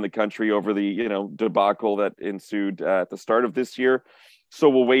ban him from the country over the, debacle that ensued at the start of this year. So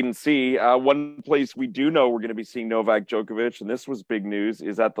we'll wait and see. One place we do know we're going to be seeing Novak Djokovic, and this was big news,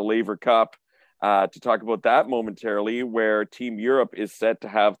 is at the Laver Cup. To talk about that momentarily, where Team Europe is set to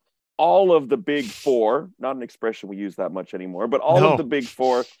have all of the big four, not an expression we use that much anymore, but all of the big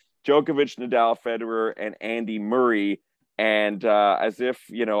four, Djokovic, Nadal, Federer, and Andy Murray. And as if,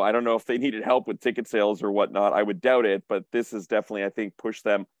 I don't know if they needed help with ticket sales or whatnot. I would doubt it, but this has definitely, I think, pushed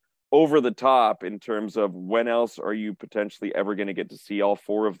them over the top in terms of when else are you potentially ever going to get to see all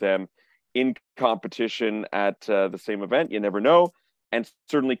four of them in competition at the same event? You never know. And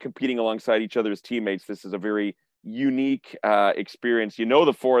certainly competing alongside each other as teammates, this is a very unique experience.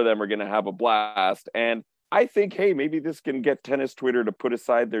 The four of them are going to have a blast. And I think, hey, maybe this can get tennis Twitter to put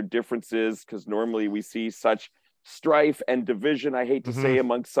aside their differences, because normally we see such strife and division, I hate to say,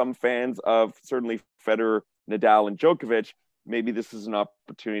 amongst some fans of certainly Federer, Nadal, and Djokovic. Maybe this is an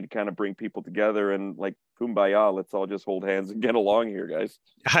opportunity to kind of bring people together and like, kumbaya, let's all just hold hands and get along here, guys.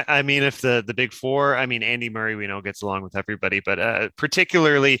 I mean, if the big four, Andy Murray, we know gets along with everybody, but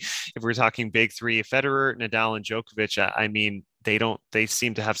particularly if we're talking big three, Federer, Nadal, and Djokovic, they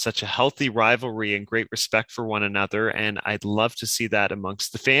seem to have such a healthy rivalry and great respect for one another. And I'd love to see that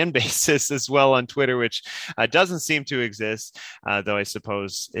amongst the fan bases as well on Twitter, which doesn't seem to exist. Though I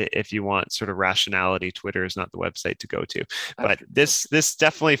suppose if you want sort of rationality, Twitter is not the website to go to. But this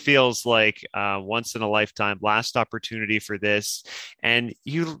definitely feels like once in a lifetime last opportunity for this. And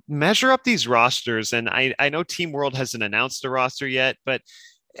you measure up these rosters, and I know Team World hasn't announced a roster yet, but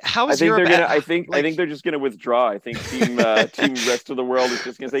I think they're just gonna withdraw. I think team rest of the world is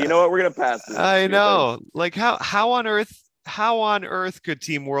just gonna say, you know what, we're gonna pass this. I know. Like how on earth could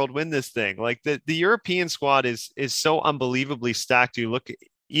Team World win this thing? Like the European squad is so unbelievably stacked. You look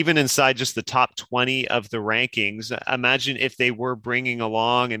even inside just the top 20 of the rankings. Imagine if they were bringing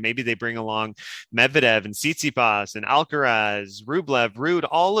along, and maybe they bring along Medvedev and Tsitsipas and Alcaraz, Rublev, Ruud,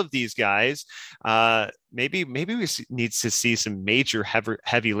 all of these guys. Maybe we need to see some major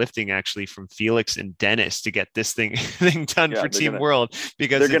heavy lifting actually from Felix and Dennis to get this thing done for Team World,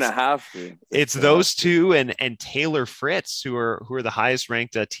 because they're going to have to. It's those two and Taylor Fritz who are the highest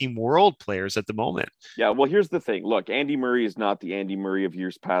ranked Team World players at the moment. Yeah, well, here's the thing. Look, Andy Murray is not the Andy Murray of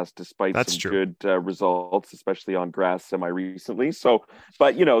years past, despite good results, especially on grass semi-recently. So,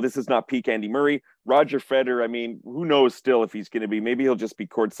 but this is not peak Andy Murray. Roger Federer, who knows still if he's going to be, maybe he'll just be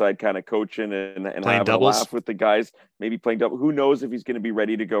courtside kind of coaching and have a laugh with the guys, maybe playing double. Who knows if he's going to be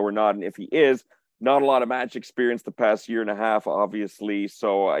ready to go or not. And if he is, not a lot of match experience the past year and a half, obviously.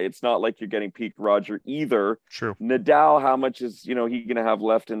 So it's not like you're getting peak Roger either. True. Nadal, how much is, he going to have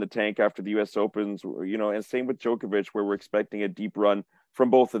left in the tank after the US Opens, and same with Djokovic, where we're expecting a deep run from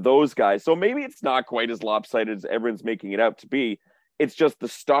both of those guys. So maybe it's not quite as lopsided as everyone's making it out to be. It's just the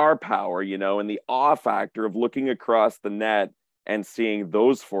star power, and the awe factor of looking across the net and seeing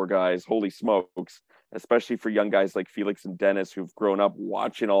those four guys, holy smokes, especially for young guys like Felix and Dennis, who've grown up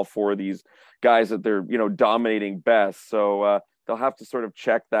watching all four of these guys that they're, dominating best. So they'll have to sort of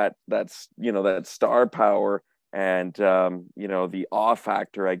check that star power and, the awe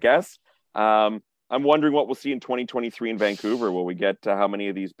factor, I guess. I'm wondering what we'll see in 2023 in Vancouver. Will we get how many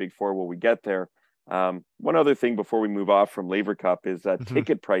of these big four will we get there? One other thing before we move off from Laver Cup is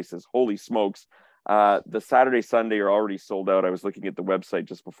ticket prices. Holy smokes. The Saturday, Sunday are already sold out. I was looking at the website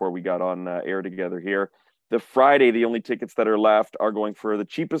just before we got on air together here. The Friday, the only tickets that are left are going for, the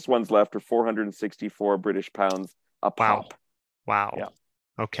cheapest ones left are 464 British pounds a pop. Wow. Yeah.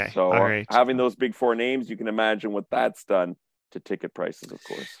 Okay. So all right. Having those big four names, you can imagine what that's done to ticket prices, of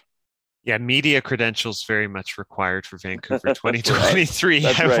course. Yeah, media credentials very much required for Vancouver 2023.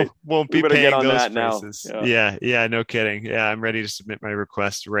 That's right. Won't be paying those prices. Yeah, no kidding. Yeah, I'm ready to submit my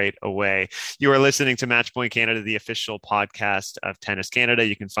request right away. You are listening to Matchpoint Canada, the official podcast of Tennis Canada.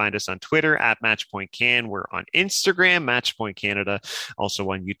 You can find us on Twitter at Matchpoint Can. We're on Instagram, Matchpoint Canada, also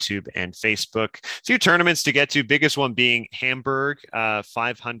on YouTube and Facebook. A few tournaments to get to, biggest one being Hamburg,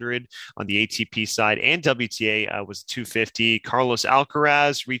 500 on the ATP side, and WTA was 250. Carlos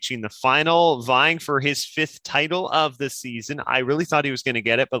Alcaraz reaching the final, vying for his fifth title of the season. I really thought he was going to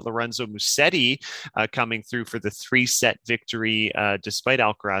get it, but Lorenzo Musetti coming through for the 3-set victory, despite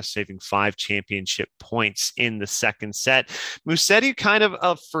Alcaraz saving 5 championship points in the second set. Musetti, kind of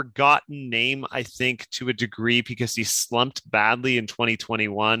a forgotten name, I think, to a degree, because he slumped badly in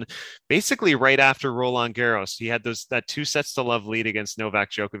 2021, basically right after Roland Garros. He had that 2-sets-to-love lead against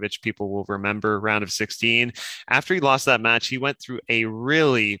Novak Djokovic. People will remember round of 16. After he lost that match, he went through a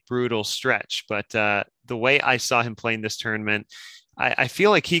really brutal stretch, but the way I saw him playing this tournament, I feel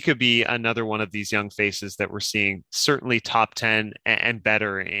like he could be another one of these young faces that we're seeing certainly top 10 and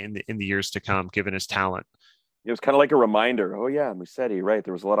better in the years to come, given his talent. It was kind of like a reminder. Oh yeah, Musetti, right?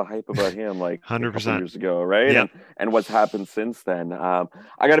 There was a lot of hype about him like a couple 100%. years ago, right? Yeah. And what's happened since then. I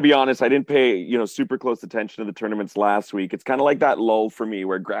got to be honest, I didn't pay super close attention to the tournaments last week. It's kind of like that lull for me,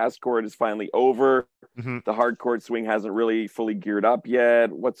 where grass court is finally over. Mm-hmm. The hard court swing hasn't really fully geared up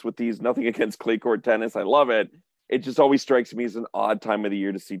yet. What's with these? Nothing against clay court tennis. I love it. It just always strikes me as an odd time of the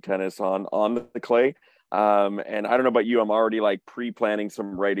year to see tennis on the clay. And I don't know about you, I'm already like pre-planning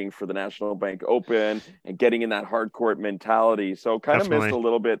some writing for the National Bank Open and getting in that hard court mentality. So kind of missed a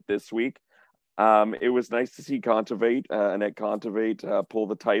little bit this week. It was nice to see Annette Kontaveit, pull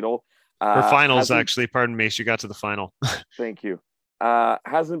the title. Her finals, actually, pardon me. She got to the final. Thank you.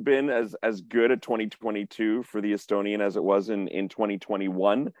 Hasn't been as good at 2022 for the Estonian as it was in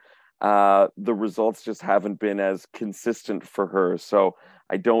 2021. The results just haven't been as consistent for her. So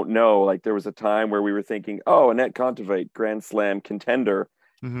I don't know. Like there was a time where we were thinking, oh, Annette Kontaveit, Grand Slam contender.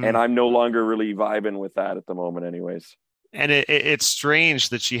 Mm-hmm. And I'm no longer really vibing with that at the moment anyways. And it's strange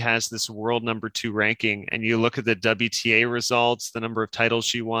that she has this world number 2 ranking. And you look at the WTA results, the number of titles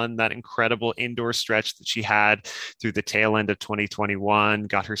she won, that incredible indoor stretch that she had through the tail end of 2021,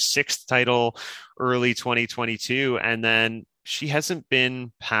 got her 6th title early 2022. And then she hasn't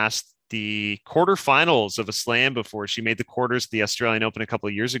been past the quarterfinals of a slam before. She made the quarters of the Australian Open a couple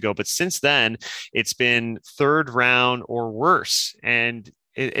of years ago, but since then it's been 3rd round or worse. And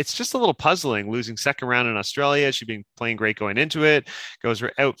it's just a little puzzling, losing 2nd round in Australia. She'd been playing great going into it, goes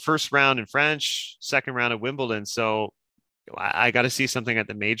out 1st round in French, 2nd round at Wimbledon. So I got to see something at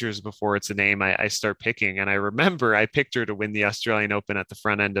the majors before it's a name I start picking. And I remember I picked her to win the Australian Open at the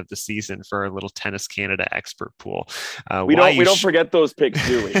front end of the season for our little Tennis Canada expert pool. We don't forget those picks,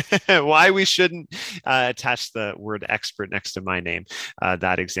 do we? Why we shouldn't attach the word expert next to my name,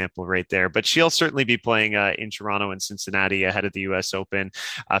 that example right there. But she'll certainly be playing in Toronto and Cincinnati ahead of the US Open.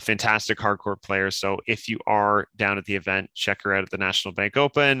 Fantastic hardcourt player. So if you are down at the event, check her out at the National Bank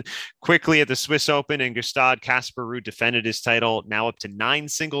Open. Quickly at the Swiss Open in Gstaad, Casper Ruud defended his title, now up to 9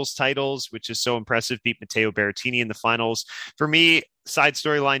 singles titles, which is so impressive. Beat Matteo Berrettini in the finals. For me, side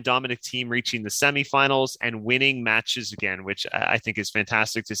storyline, Dominic Thiem reaching the semifinals and winning matches again, which I think is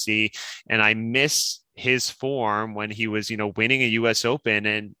fantastic to see. And I miss his form when he was, winning a US Open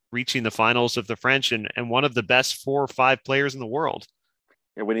and reaching the finals of the French and one of the best 4 or 5 players in the world.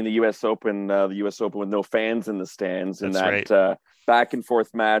 Yeah, winning the U.S. Open with no fans in the stands, and that right. Back and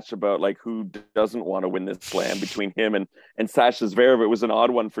forth match about like who doesn't want to win this slam between him and Sasha Zverev. It was an odd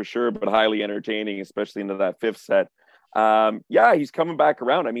one for sure, but highly entertaining, especially into that 5th set. He's coming back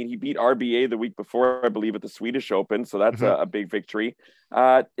around. I mean, he beat RBA the week before, I believe, at the Swedish Open, so that's a big victory.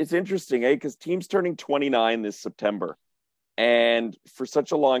 It's interesting, because Thiem's turning 29 this September, and for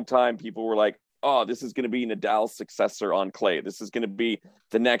such a long time, people were like, oh, this is going to be Nadal's successor on clay. This is going to be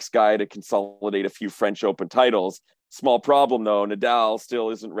the next guy to consolidate a few French Open titles. Small problem, though. Nadal still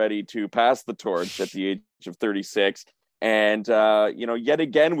isn't ready to pass the torch at the age of 36. And, yet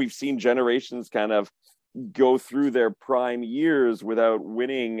again, we've seen generations kind of go through their prime years without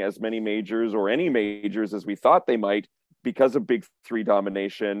winning as many majors or any majors as we thought they might because of Big 3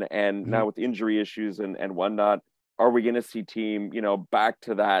 domination. And now with injury issues and whatnot, are we going to see Thiem, back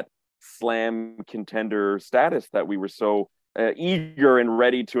to that slam contender status that we were so eager and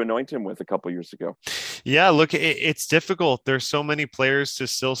ready to anoint him with a couple years ago? Yeah, look, it's difficult. There's so many players to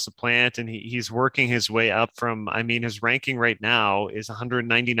still supplant, and he's working his way up from, his ranking right now is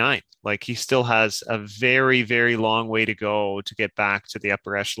 199. Like, he still has a very, very long way to go to get back to the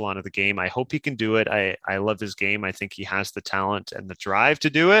upper echelon of the game. I hope he can do it. I love his game. I think he has the talent and the drive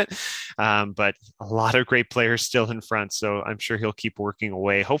to do it. But a lot of great players still in front, so I'm sure he'll keep working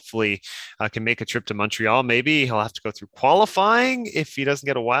away. Hopefully, can make a trip to Montreal. Maybe he'll have to go through qualifying if he doesn't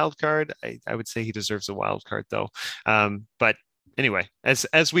get a wild card. I would say he deserves a wild card, though. But anyway,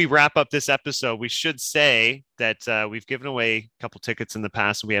 as we wrap up this episode, we should say that we've given away a couple tickets in the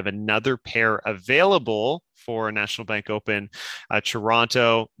past. We have another pair available for National Bank Open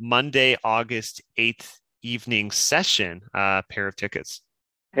Toronto, Monday, August 8th evening session, pair of tickets.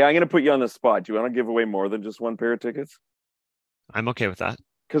 Hey, I'm going to put you on the spot. Do you want to give away more than just one pair of tickets? I'm okay with that.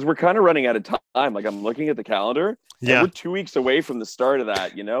 Because we're kind of running out of time. Like, I'm looking at the calendar. Yeah, we're 2 weeks away from the start of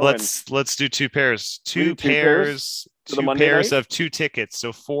that. Let's do 2 pairs. Two pairs of 2 tickets.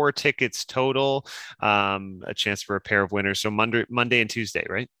 So 4 tickets total. A chance for a pair of winners. So Monday and Tuesday,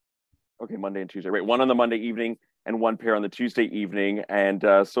 right? Okay, Monday and Tuesday. Right, one on the Monday evening and one pair on the Tuesday evening. And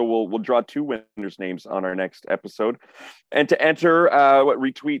so we'll draw 2 winners' names on our next episode. And to enter,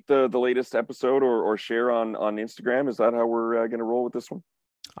 retweet the latest episode or share on Instagram. Is that how we're going to roll with this one?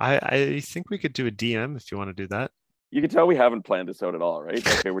 I think we could do a DM if you want to do that. You can tell we haven't planned this out at all, right?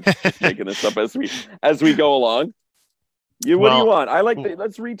 Okay, we're just making this up as we go along. What do you want? I like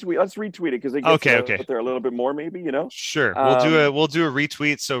let's retweet it because it gets out there a little bit more, maybe, you know? Sure. We'll do a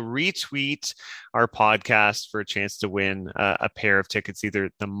retweet. So retweet our podcast for a chance to win a pair of tickets, either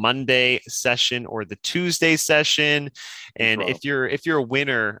the Monday session or the Tuesday session. And if you're a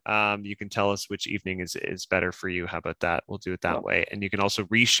winner, you can tell us which evening is better for you. How about that? We'll do it that way. And you can also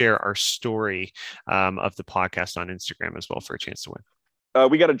reshare our story of the podcast on Instagram as well for a chance to win.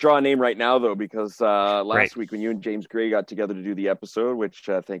 We got to draw a name right now, though, because last week when you and James Gray got together to do the episode, which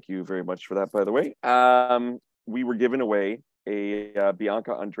thank you very much for that, by the way, we were giving away a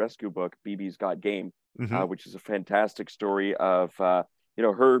Bianca Andreescu book, BB's Got Game, which is a fantastic story of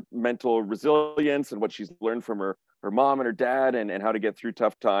her mental resilience and what she's learned from her mom and her dad and how to get through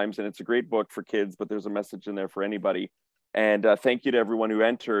tough times. And it's a great book for kids, but there's a message in there for anybody. And thank you to everyone who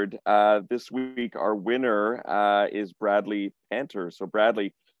entered. This week, our winner is Bradley Panter. So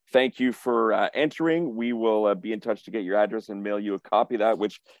Bradley, thank you for entering. We will be in touch to get your address and mail you a copy of that,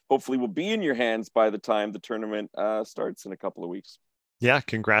 which hopefully will be in your hands by the time the tournament starts in a couple of weeks. Yeah,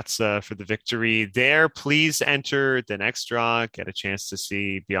 congrats for the victory there. Please enter the next draw. Get a chance to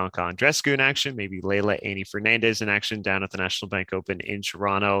see Bianca Andreescu in action, maybe Leylah Annie Fernandez in action down at the National Bank Open in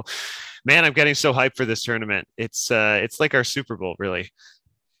Toronto. Man, I'm getting so hyped for this tournament. It's like our Super Bowl, really.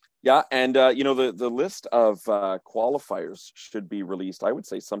 Yeah, and the list of qualifiers should be released, I would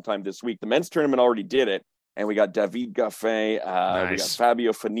say, sometime this week. The men's tournament already did it. And we got David Goffin, we got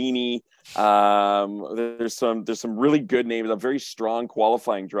Fabio Fognini. There's some really good names, a very strong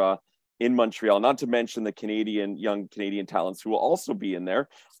qualifying draw in Montreal, not to mention the young Canadian talents who will also be in there.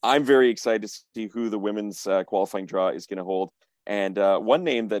 I'm very excited to see who the women's qualifying draw is going to hold. And one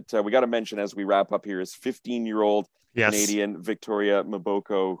name that we got to mention as we wrap up here is 15-year-old Canadian Victoria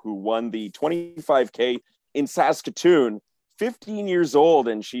Mboko, who won the 25K in Saskatoon. 15 years old,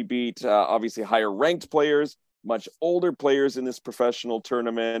 and she beat obviously higher ranked players, much older players in this professional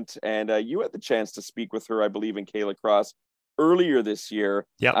tournament. And you had the chance to speak with her, I believe, in Kayla Cross earlier this year.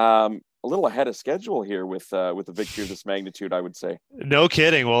 A little ahead of schedule here with a victory of this magnitude, I would say. No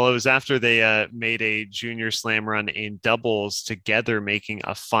kidding. Well, it was after they made a junior slam run in doubles together, making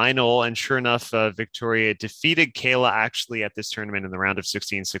a final. And sure enough, Victoria defeated Kayla actually at this tournament in the round of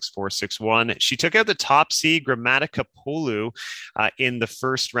 16, 6-4, 6-1. She took out the top seed, Gramatica Polu, in the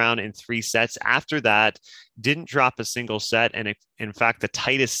first round in 3 sets. After that, didn't drop a single set. And in fact, the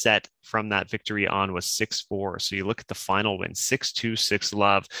tightest set from that victory on was 6-4. So you look at the final win, 6-2,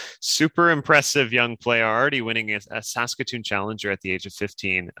 6-love. Super impressive young player, already winning a Saskatoon Challenger at the age of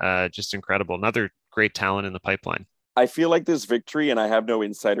 15. Just incredible. Another great talent in the pipeline. I feel like this victory, and I have no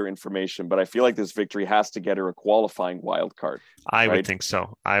insider information, but I feel like this victory has to get her a qualifying wild card. I would think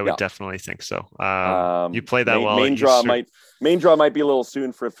so. I would definitely think so. You play that well. Main draw might be a little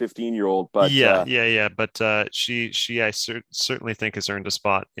soon for a 15-year-old, but yeah. But she I certainly think has earned a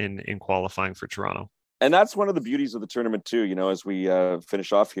spot in qualifying for Toronto. And that's one of the beauties of the tournament too, as we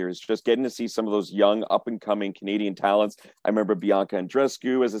finish off here, is just getting to see some of those young up-and-coming Canadian talents. I remember Bianca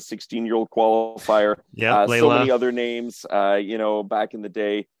Andreescu as a 16-year-old qualifier. Yeah, so many other names, back in the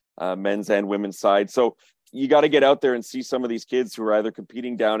day, men's and women's side. So you got to get out there and see some of these kids who are either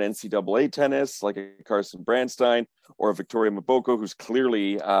competing down NCAA tennis, like a Carson Brandstein, or a Victoria Mboko, who's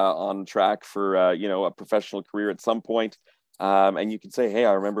clearly on track for, a professional career at some point. And you can say, hey,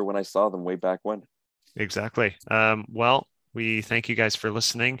 I remember when I saw them way back when. Exactly. Well, we thank you guys for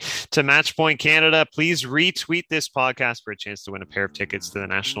listening to Matchpoint Canada. Please retweet this podcast for a chance to win a pair of tickets to the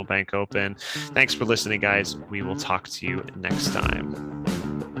National Bank Open. Thanks for listening, guys. We will talk to you next time.